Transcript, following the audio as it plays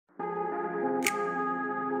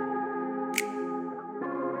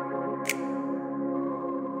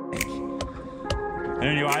And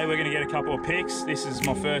anyway, we're going to get a couple of pics. This is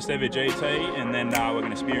my first ever GT, and then we're going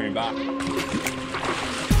to spear him back.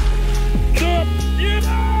 Yes!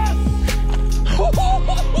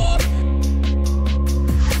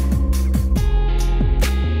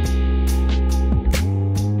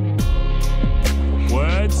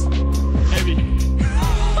 Words? Heavy.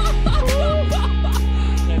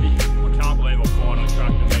 Heavy. I can't believe I finally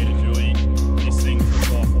cracked the meter, Julie. This thing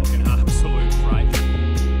took off like an absolute freight.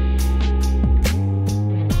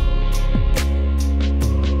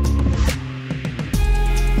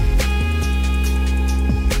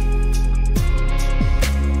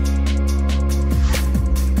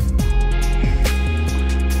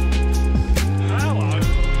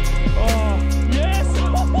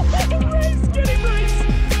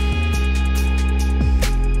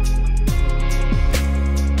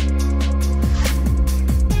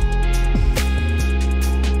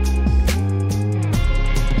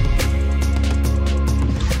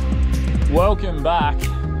 Welcome back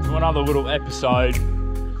to another little episode.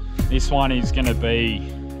 This one is going to be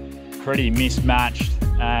pretty mismatched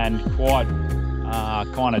and quite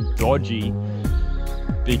kind of dodgy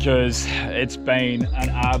because it's been an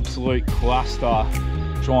absolute cluster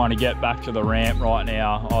trying to get back to the ramp right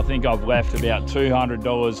now. I think I've left about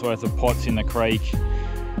 $200 worth of pots in the creek.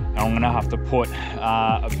 And I'm going to have to put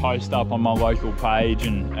a post up on my local page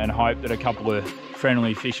and hope that a couple of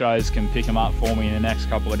friendly fishers can pick them up for me in the next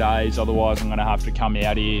couple of days. Otherwise I'm going to have to come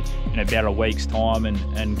out here in about a week's time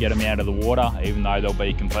and get them out of the water, even though they'll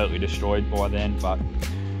be completely destroyed by then. But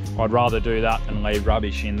I'd rather do that than leave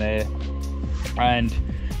rubbish in there. And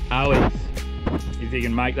Alex, if you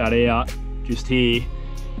can make that out just here,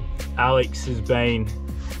 Alex has been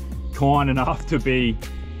kind enough to be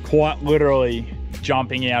quite literally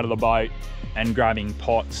jumping out of the boat and grabbing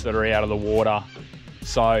pots that are out of the water.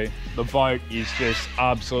 So the boat is just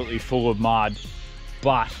absolutely full of mud.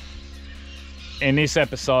 But in this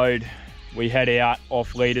episode, we head out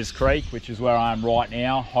off Leaders Creek, which is where I am right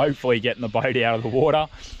now, hopefully getting the boat out of the water.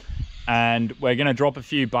 And we're going to drop a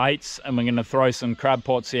few baits and we're going to throw some crab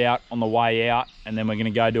pots out on the way out. And then we're going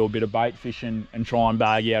to go do a bit of bait fishing and try and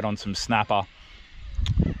bag out on some snapper.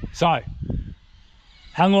 So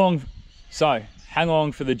hang along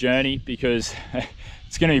for the journey because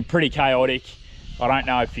it's going to be pretty chaotic. I don't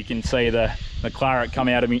know if you can see the claret come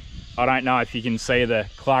out of me. I don't know if you can see the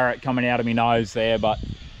claret coming out of my nose there, but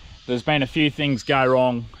there's been a few things go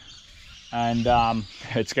wrong, and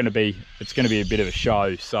it's going to be a bit of a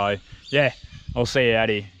show. So yeah, I'll see you out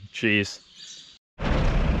here. Cheers.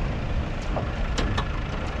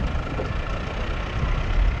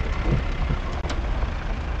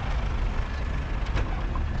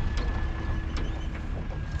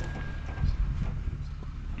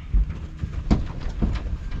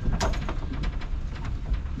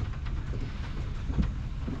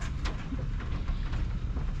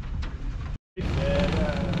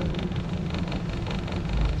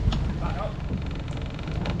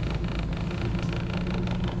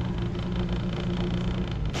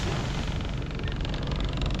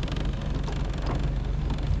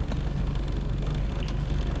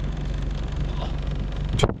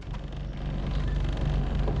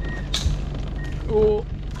 Oh.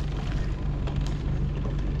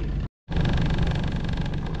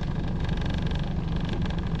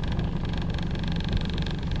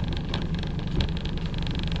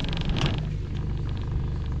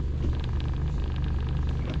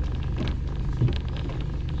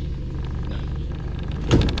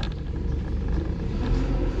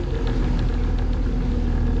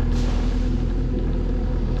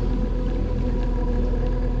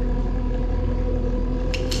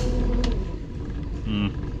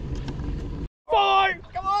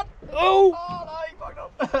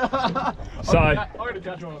 So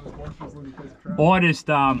I just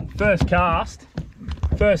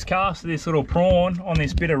first cast this little prawn on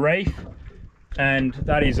this bit of reef, and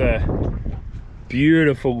that is a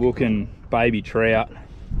beautiful looking baby trout.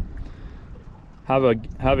 Have a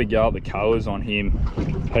go at the colours on him.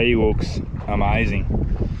 He looks amazing.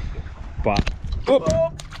 But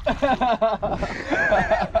I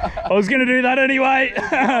was going to do that anyway.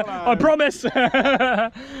 I promise.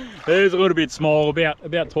 It's a little bit small,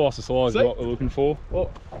 about twice the size of what we're looking for.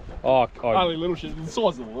 Only little shit, the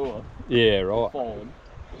size of the lure. Yeah, right. Fallen.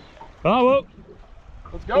 Oh well.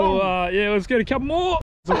 Let's go. Well, yeah, let's get a couple more.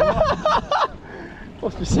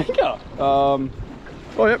 What's your sinker? Oh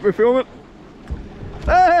yep, we're filming.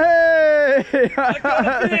 Hey! I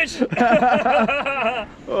got a fish!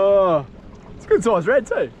 Oh, it's a good size red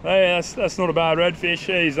too. Hey, that's not a bad redfish.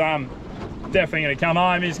 He's definitely going to come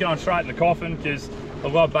home. He's going straight in the coffin because I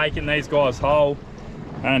love baking these guys whole.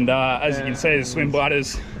 And as you can see, the swim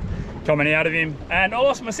bladder's coming out of him. And I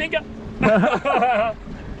lost my sinker.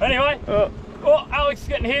 Anyway, well, Alex is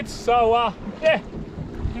getting hits, so yeah,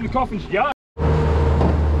 in the coffin she goes.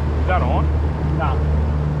 Is that on? No.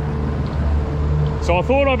 So I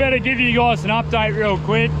thought I'd better give you guys an update real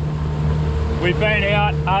quick. We've been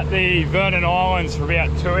out at the Vernon Islands for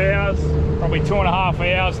about 2 hours, probably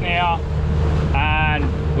 2.5 hours now, and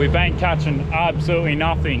we've been catching absolutely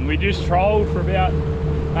nothing. We just trolled for about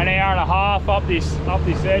an hour and a half up this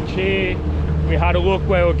edge here. We had a look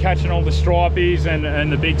where we're catching all the stripies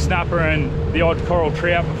and the big snapper and the odd coral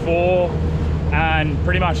trout before, and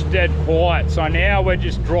pretty much dead quiet. So now we're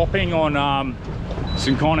just dropping on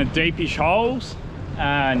some kind of deepish holes,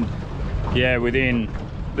 and yeah, within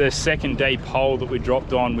the second deep hole that we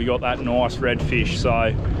dropped on, we got that nice redfish.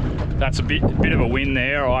 So that's a bit of a win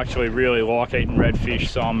there. I actually really like eating redfish,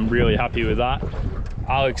 so I'm really happy with that.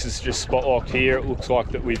 Alex is just spot locked here. It looks like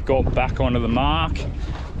that we've got back onto the mark.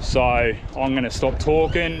 So I'm going to stop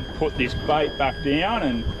talking, put this bait back down,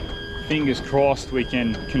 and fingers crossed we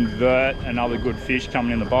can convert another good fish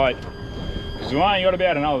coming in the boat. Because we've only got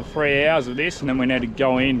about another 3 hours of this, and then we need to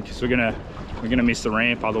go in because we're gonna miss the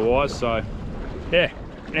ramp otherwise. So yeah,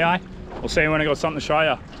 anyway, we'll see you when I got something to show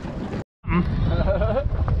you.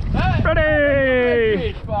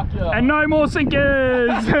 Ready! Fuck yeah. And no more sinkers!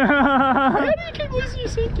 How do you keep losing your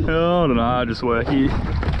sinkers? Oh, I don't know, I just work here.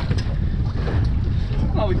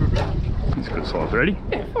 Another good bag. It's good size. Ready?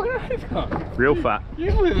 Yeah, fucking hell. Real fat.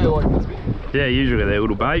 Usually they're like this big. Yeah, usually they're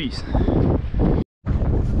little babies.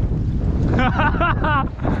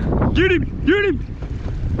 Get him! Get him!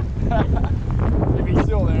 If he's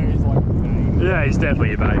still there, he's like a baby. Yeah, he's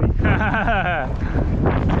definitely a baby.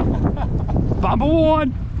 Bumper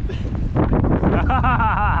one!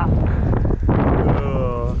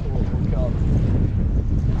 Oh.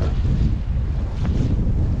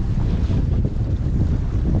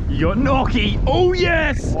 You got Nocky! Oh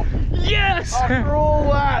yes! Yes! After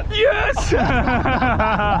all that! Yes!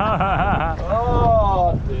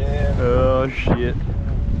 Oh damn. Oh shit.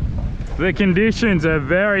 The conditions are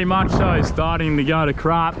very much so starting to go to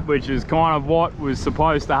crap, which is kind of what was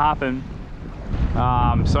supposed to happen.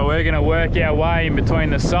 So we're going to work our way in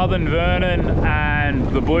between the southern Vernon and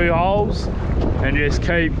the blue holes and just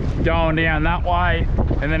keep going down that way,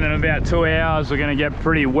 and then in about 2 hours we're going to get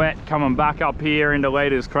pretty wet coming back up here into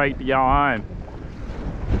Leaders Creek to go home.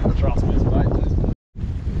 Trust me, it's bait.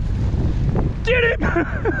 Get him!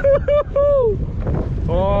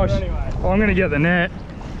 Oh, anyway. I'm going to get the net.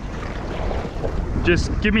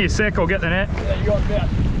 Just give me a sec, I'll get the net. Yeah, you got about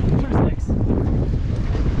 2 secs.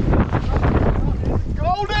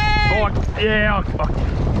 Goldie! Oh, yeah,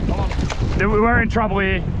 we're in trouble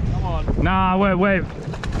here. Come on. Nah, we're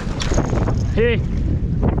here.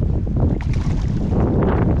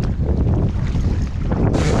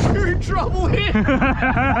 You're in trouble here.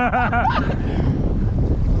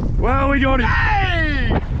 Well, we got him.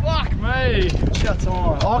 Hey! Fuck me. Shut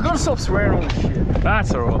time. Oh, I gotta stop swearing on this shit.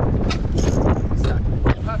 That's alright.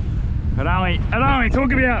 It only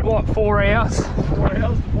took about, what, 4 hours? 4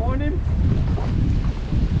 hours to find him.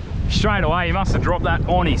 Straight away, he must have dropped that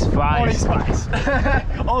on his face. On his face.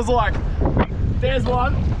 I was like, there's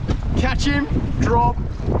one. Catch him, drop,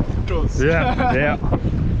 does. Yeah, yeah.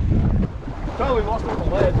 Totally lost all the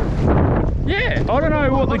lead. Yeah, I don't know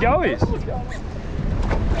what the go is. What's going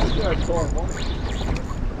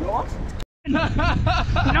on?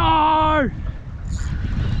 No!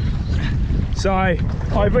 So,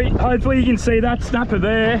 hopefully you can see that snapper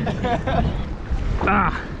there.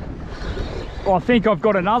 I think I've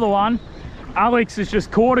got another one. Alex has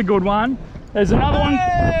just caught a good one. There's another one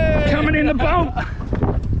coming in the boat.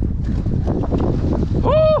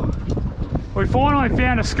 Woo! We finally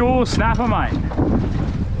found a school snapper, mate.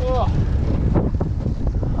 Oh.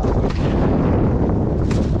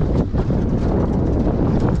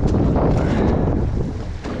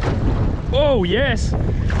 Oh, yes.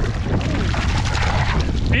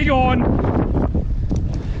 Big on.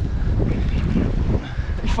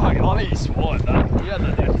 Fucking, I think you swallowed that. You had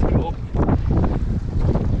that down to the hook.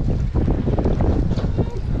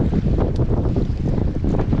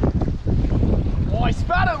 Oh, he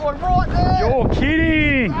spat it like right there. You're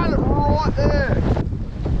kidding. Spat it right there.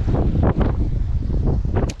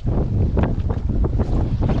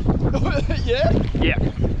 Yeah? Yeah.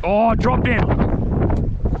 Oh, dropped in.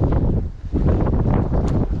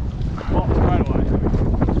 Oh, straight away.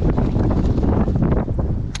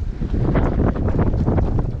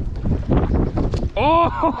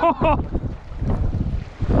 Oh!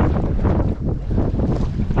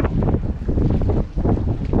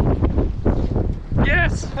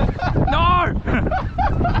 Yes! No!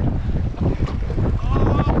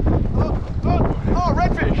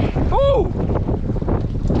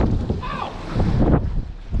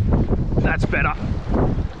 that's better.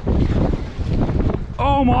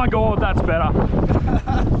 Oh my God, that's better.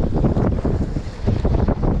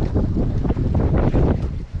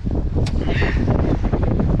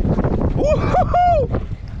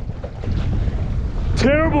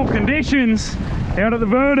 Terrible conditions out at the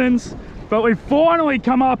Vernons, but we finally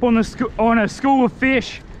come up on a school of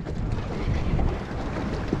fish.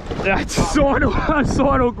 That's side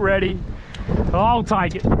hook ready. I'll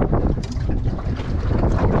take it.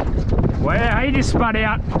 Wow, he just spat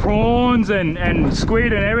out prawns and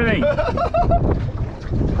squid and everything.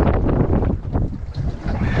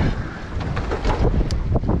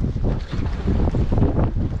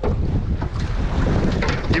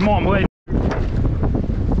 You might believe.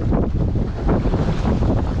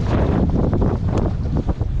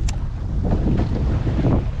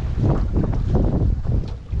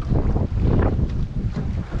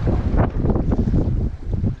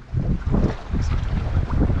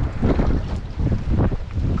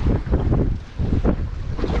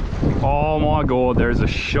 Oh my God, there's a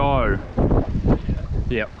show.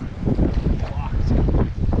 Yep.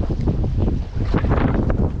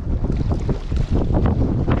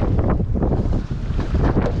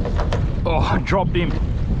 Oh, I dropped him.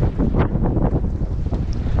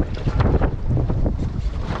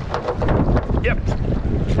 Yep.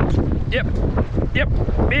 Yep. Yep.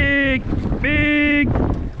 Big.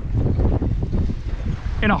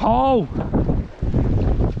 In a hole.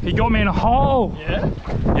 He got me in a hole. Yeah?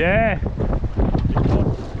 Yeah.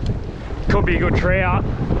 Could be a good trout.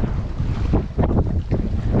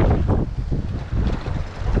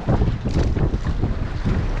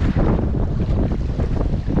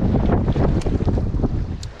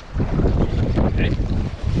 Okay.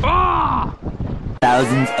 Ah!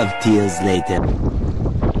 Thousands of tears later.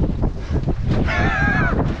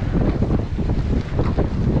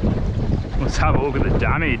 Let's have a look at the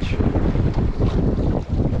damage.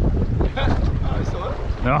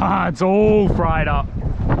 Ah, it's all fried up.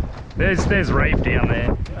 There's reef down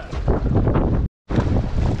there.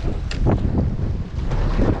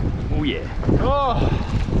 Oh yeah. Oh.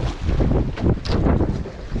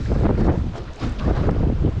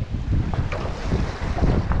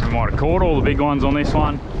 We might have caught all the big ones on this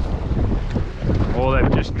one, or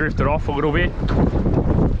they've just drifted off a little bit.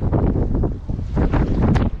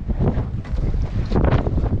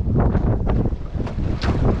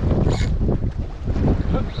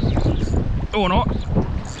 Or not.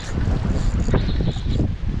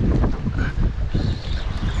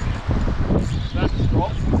 That's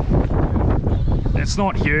drop. It's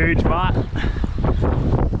not huge, but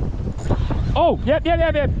oh, yep.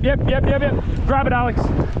 Grab it, Alex.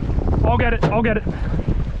 I'll get it.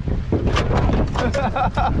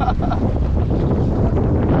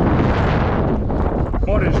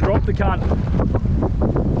 Might have just dropped the cunt.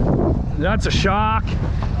 That's a shark.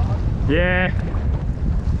 Yeah.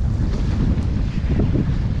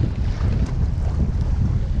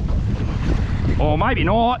 Or maybe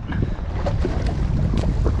not.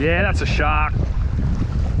 Yeah, that's a shark.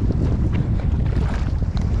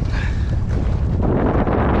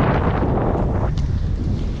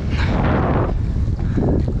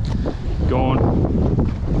 Gone.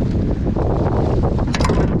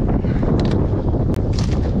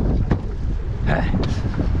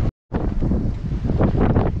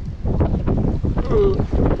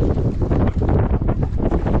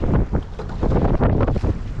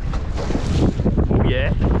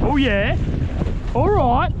 Oh yeah. All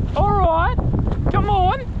right. Come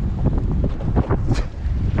on.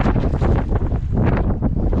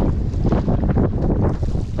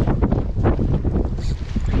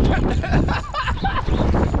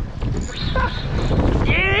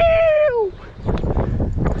 Ew.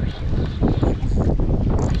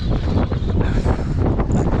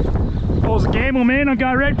 I was a gamble, man. I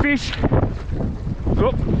got redfish.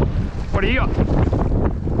 Oh, what do you got?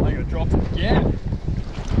 I got dropped again.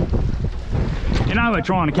 You know we're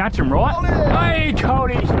trying to catch him, right? Hey,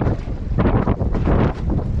 Cody!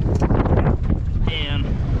 Down.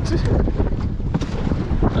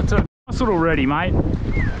 That's a nice little ready, mate.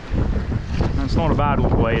 That's not a bad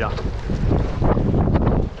little leader.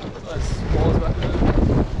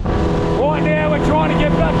 Right now we're trying to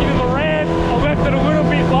get back into the ramp. I left it a little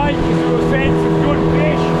bit late because we were seeing some good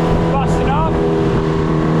fish busting up.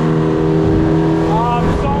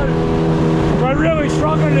 So we're really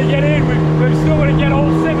struggling to get in. We've still got to get all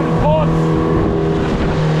 7 pods.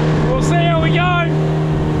 We'll see how we go.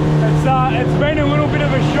 It's been a little bit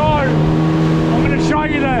of a show. I'm going to show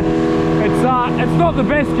you it's not the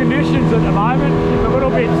best conditions at the moment. It's a little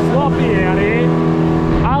bit sloppy out here.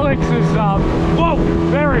 Alex is whoa,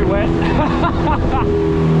 very wet.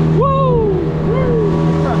 Woo!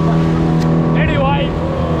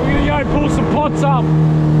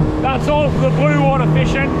 That's all for the blue water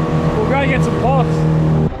fishing. We'll go get some pots.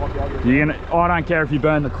 I don't care if you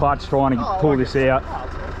burn the clutch trying to pull this out.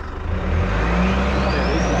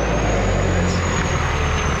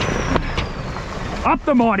 Up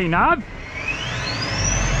the mighty nub.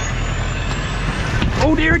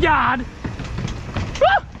 Oh dear God.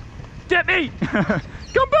 Ah! Get me.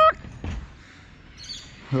 Come back.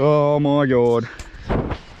 Oh my God.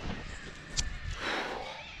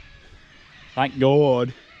 Thank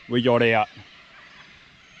God we got out.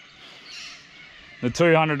 The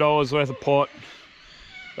 $200 worth of pot,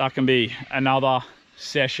 that can be another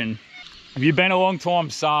session. If you've been a long time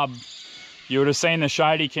sub, you would have seen the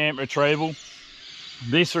Shady Camp retrieval.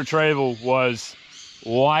 This retrieval was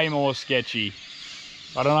way more sketchy.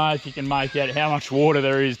 I don't know if you can make out how much water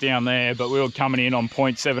there is down there, but we were coming in on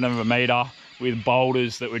 0.7 of a metre with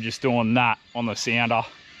boulders that were just doing that on the sounder.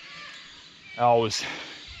 I was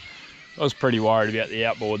pretty worried about the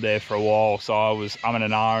outboard there for a while, so I was umming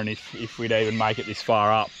and ahhing if we'd even make it this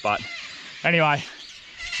far up. But anyway,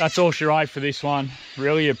 that's all charade for this one.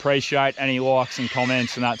 Really appreciate any likes and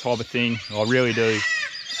comments and that type of thing. I really do.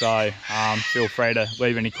 So feel free to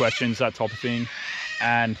leave any questions, that type of thing.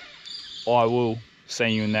 And I will see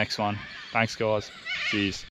you in the next one. Thanks guys. Cheers.